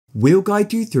We'll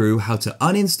guide you through how to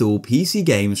uninstall PC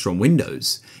games from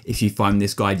Windows. If you find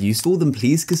this guide useful, then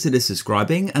please consider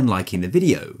subscribing and liking the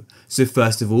video. So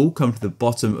first of all, come to the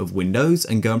bottom of Windows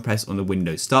and go and press on the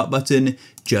Windows Start button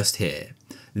just here.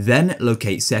 Then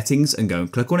locate Settings and go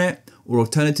and click on it, or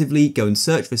alternatively go and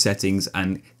search for Settings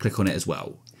and click on it as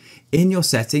well. In your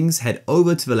settings, head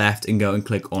over to the left and go and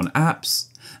click on Apps,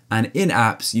 and in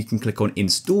Apps you can click on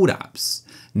Installed Apps.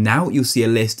 Now you'll see a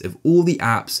list of all the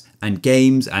apps and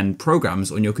games and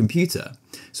programs on your computer.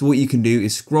 So what you can do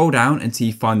is scroll down until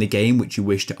you find the game which you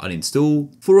wish to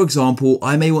uninstall. For example,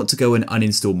 I may want to go and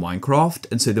uninstall Minecraft,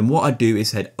 and so then what I do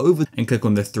is head over and click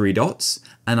on the three dots,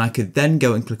 and I could then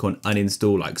go and click on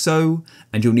uninstall like so,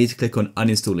 and you'll need to click on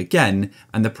uninstall again,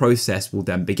 and the process will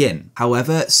then begin.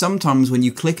 However, sometimes when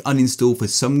you click uninstall for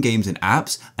some games and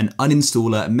apps, an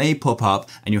uninstaller may pop up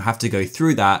and you'll have to go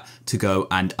through that to go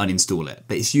and uninstall it.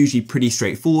 But it's usually pretty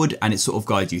straightforward and it sort of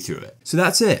guides you through it. So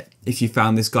that's it. If you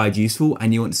found this guide useful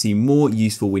and you want to see more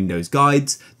useful Windows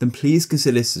guides, then please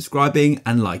consider subscribing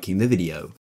and liking the video.